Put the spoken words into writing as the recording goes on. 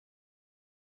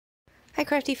Hi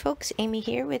crafty folks, Amy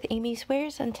here with Amy's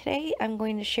Wares, and today I'm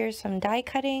going to share some die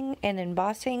cutting and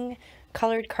embossing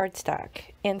colored cardstock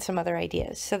and some other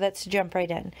ideas. So let's jump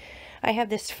right in. I have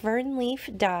this fern leaf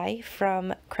die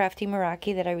from Crafty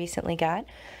Meraki that I recently got.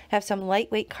 I have some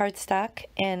lightweight cardstock,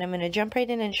 and I'm going to jump right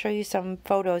in and show you some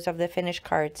photos of the finished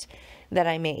cards that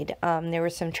I made. There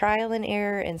was some trial and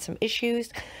error and some issues,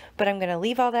 but I'm going to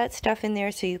leave all that stuff in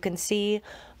there so you can see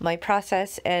my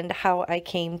process and how I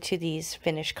came to these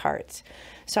finished cards.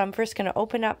 So I'm first going to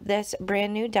open up this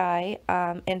brand new die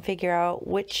and figure out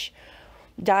which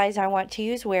dies I want to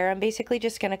use where. I'm basically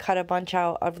just going to cut a bunch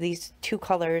out of these two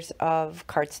colors of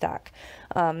cardstock.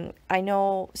 I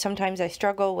know sometimes I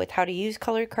struggle with how to use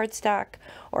colored cardstock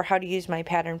or how to use my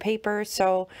pattern paper,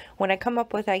 so when I come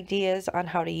up with ideas on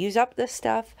how to use up this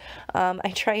stuff,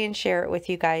 I try and share it with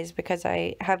you guys because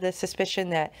I have the suspicion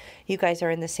that you guys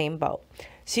are in the same boat.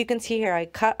 So you can see here I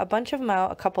cut a bunch of them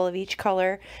out, a couple of each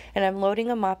color, and I'm loading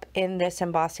them up in this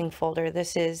embossing folder.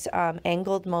 This is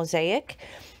Angled Mosaic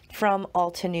from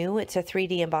altenew. It's a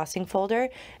 3D embossing folder,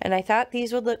 and I thought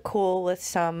these would look cool with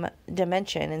some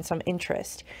dimension and some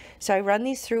interest. So I run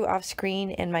these through off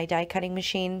screen in my die cutting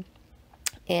machine,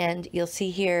 and you'll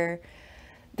see here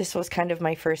this was kind of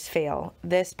my first fail.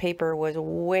 This paper was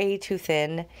way too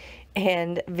thin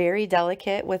and very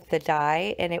delicate with the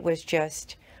die, and it was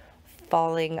just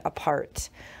falling apart.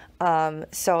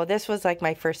 So this was like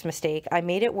my first mistake. I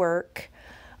made it work,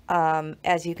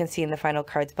 as you can see in the final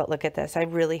cards, but look at this. I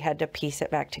really had to piece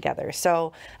it back together.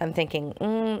 So I'm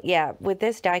thinking, yeah, with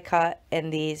this die cut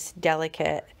and these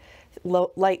delicate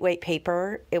lightweight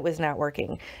paper, it was not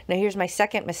working. Now here's my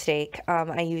second mistake.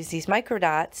 I used these micro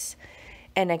dots,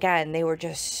 and again, they were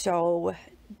just so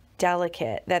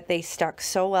delicate that they stuck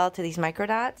so well to these micro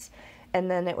dots,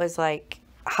 and then it was like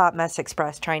Hot Mess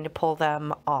Express trying to pull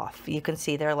them off. You can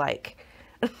see they're like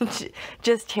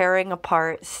just tearing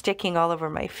apart, sticking all over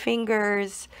my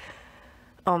fingers.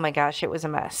 Oh my gosh, it was a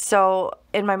mess. So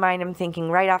in my mind, I'm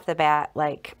thinking right off the bat,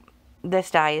 like,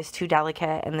 this die is too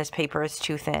delicate and this paper is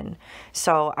too thin.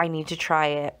 So I need to try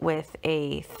it with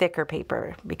a thicker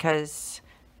paper because,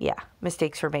 yeah,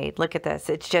 mistakes were made. Look at this.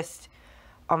 It's just,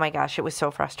 oh my gosh, it was so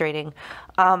frustrating.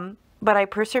 But I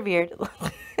persevered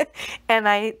and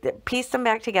I pieced them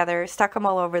back together, stuck them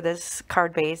all over this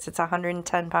card base. It's a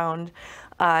 110-pound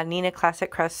Neenah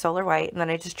Classic Crest Solar White, and then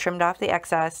I just trimmed off the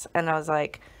excess, and I was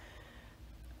like,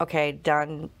 okay,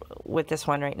 done with this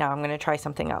one right now. I'm going to try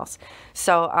something else.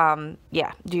 So,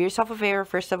 yeah, do yourself a favor.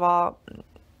 First of all,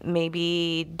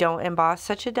 maybe don't emboss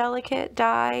such a delicate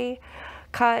die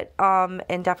cut,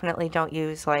 and definitely don't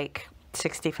use like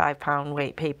 65-pound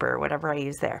weight paper, whatever I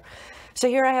use there. So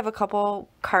here I have a couple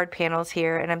card panels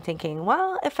here, and I'm thinking,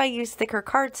 well, if I use thicker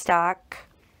cardstock,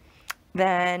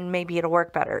 then maybe it'll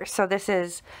work better. So this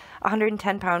is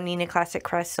 110-pound Neenah Classic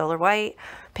Crest Solar White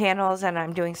panels, and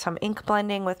I'm doing some ink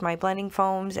blending with my blending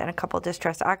foams and a couple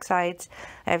distress oxides.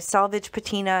 I have Salvage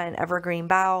Patina and Evergreen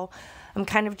Bow. I'm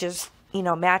kind of just, you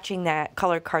know, matching that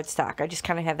colored cardstock. I just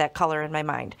kind of have that color in my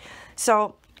mind.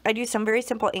 So I do some very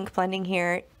simple ink blending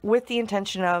here with the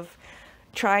intention of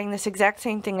trying this exact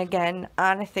same thing again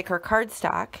on a thicker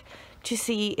cardstock to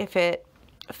see if it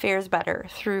fares better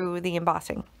through the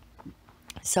embossing.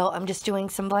 So I'm just doing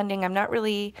some blending. I'm not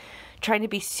really trying to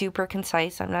be super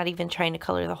concise. I'm not even trying to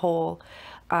color the whole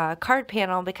card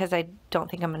panel because I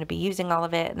don't think I'm going to be using all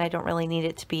of it, and I don't really need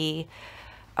it to be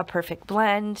a perfect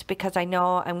blend because I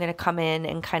know I'm going to come in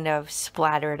and kind of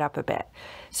splatter it up a bit.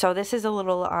 So this is a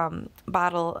little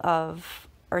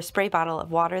spray bottle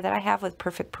of water that I have with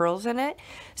Perfect Pearls in it,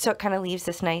 so it kind of leaves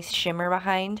this nice shimmer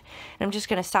behind. And I'm just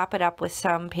going to sop it up with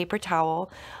some paper towel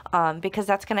because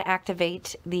that's going to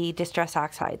activate the Distress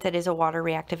Oxide. That is a water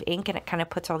reactive ink, and it kind of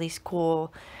puts all these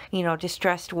cool, you know,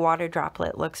 distressed water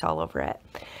droplet looks all over it.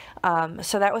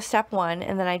 So that was step one,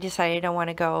 and then I decided I want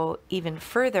to go even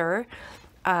further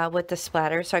with the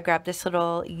splatter. So I grabbed this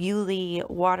little Yuli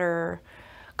water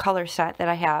color set that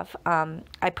I have.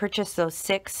 I purchased those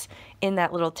 6 in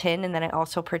that little tin, and then I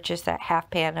also purchased that half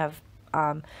pan of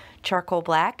charcoal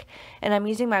black, and I'm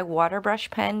using my water brush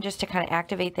pen just to kind of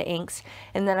activate the inks,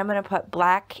 and then I'm going to put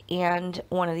black and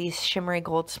one of these shimmery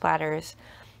gold splatters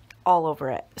all over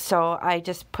it. So I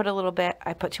just put a little bit.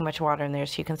 I put too much water in there,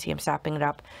 so you can see I'm sopping it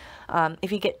up.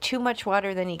 If you get too much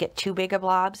water, then you get too big of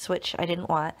blobs, which I didn't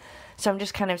want. So I'm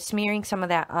just kind of smearing some of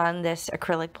that on this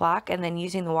acrylic block, and then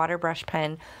using the water brush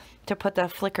pen to put the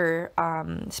flicker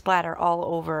splatter all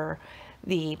over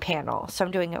the panel. So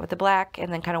I'm doing it with the black,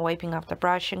 and then kind of wiping off the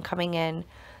brush and coming in,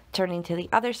 turning to the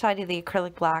other side of the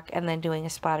acrylic block, and then doing a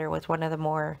splatter with one of the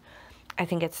more, I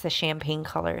think it's the champagne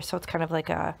color. So it's kind of like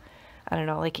a I don't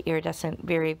know, like iridescent,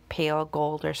 very pale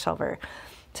gold or silver.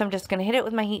 So I'm just going to hit it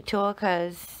with my heat tool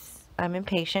because I'm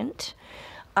impatient.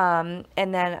 And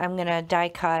then I'm going to die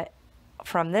cut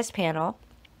from this panel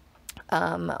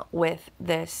with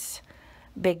this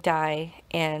big die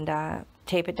and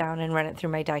tape it down and run it through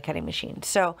my die cutting machine.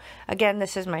 So again,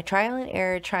 this is my trial and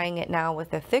error, trying it now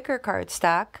with a thicker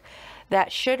cardstock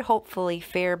that should hopefully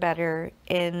fare better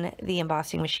in the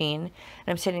embossing machine. And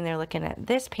I'm sitting there looking at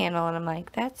this panel and I'm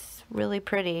like, that's really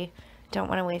pretty. Don't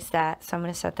want to waste that. So I'm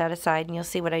going to set that aside and you'll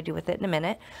see what I do with it in a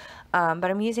minute. But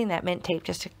I'm using that mint tape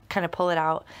just to kind of pull it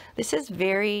out. This is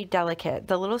very delicate.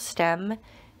 The little stem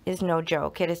is no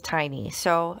joke. It is tiny.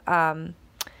 So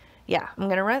yeah, I'm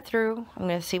going to run it through. I'm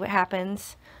going to see what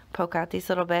happens, poke out these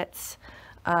little bits,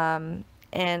 and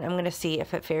I'm going to see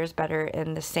if it fares better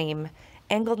in the same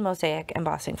angled mosaic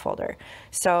embossing folder.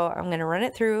 So I'm going to run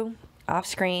it through off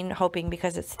screen, hoping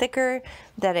because it's thicker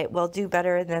that it will do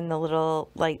better than the little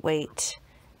lightweight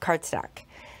cardstock.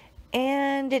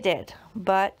 And it did,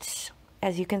 but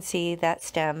as you can see, that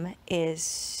stem is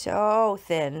so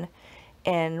thin,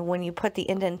 and when you put the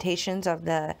indentations of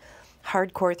the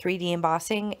hardcore 3D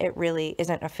embossing, it really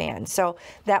isn't a fan. So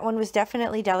that one was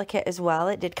definitely delicate as well.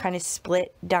 It did kind of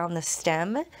split down the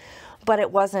stem, but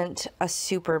it wasn't a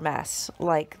super mess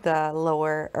like the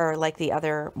lower, or like the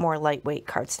other more lightweight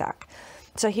cardstock.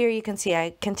 So here you can see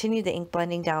I continued the ink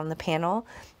blending down the panel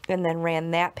and then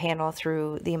ran that panel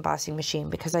through the embossing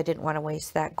machine because I didn't want to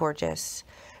waste that gorgeous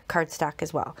cardstock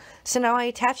as well. So now I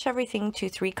attached everything to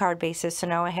 3 card bases. So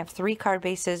now I have 3 card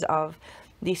bases of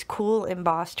these cool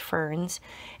embossed ferns,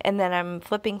 and then I'm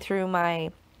flipping through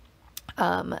my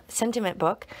sentiment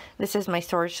book. This is my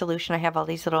storage solution. I have all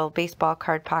these little baseball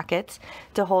card pockets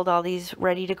to hold all these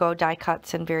ready to go die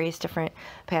cuts and various different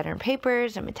pattern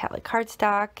papers and metallic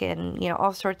cardstock and, you know,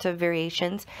 all sorts of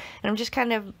variations. And I'm just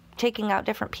kind of taking out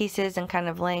different pieces and kind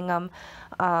of laying them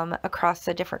across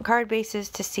the different card bases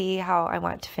to see how I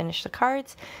want to finish the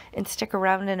cards. And stick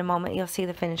around in a moment, you'll see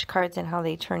the finished cards and how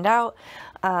they turned out.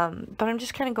 But I'm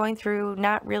just kind of going through,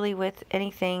 not really with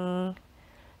anything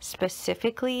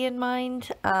specifically in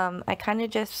mind. I kind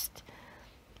of just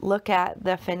look at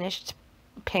the finished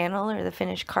panel or the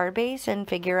finished card base and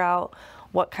figure out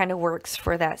what kind of works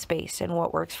for that space and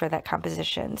what works for that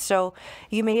composition. So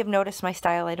you may have noticed my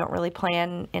style. I don't really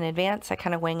plan in advance. I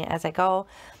kind of wing it as I go.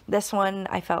 This one,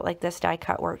 I felt like this die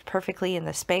cut worked perfectly in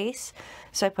the space.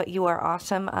 So I put "You Are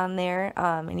Awesome" on there,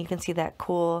 and you can see that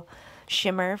cool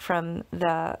shimmer from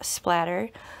the splatter.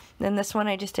 Then this one,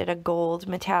 I just did a gold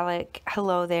metallic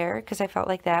hello there because I felt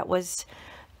like that was,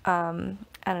 I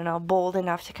don't know, bold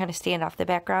enough to kind of stand off the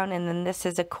background. And then this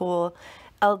is a cool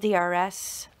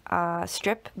LDRS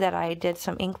strip that I did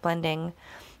some ink blending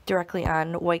directly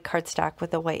on white cardstock with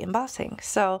the white embossing.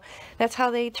 So that's how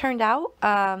they turned out.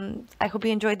 I hope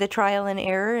you enjoyed the trial and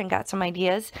error and got some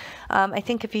ideas. I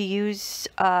think if you use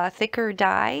a thicker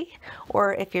die,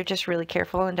 or if you're just really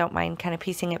careful and don't mind kind of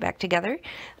piecing it back together,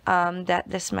 that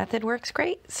this method works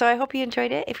great. So I hope you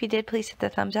enjoyed it. If you did, please hit the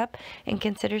thumbs up and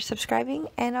consider subscribing,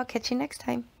 and I'll catch you next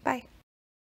time. Bye.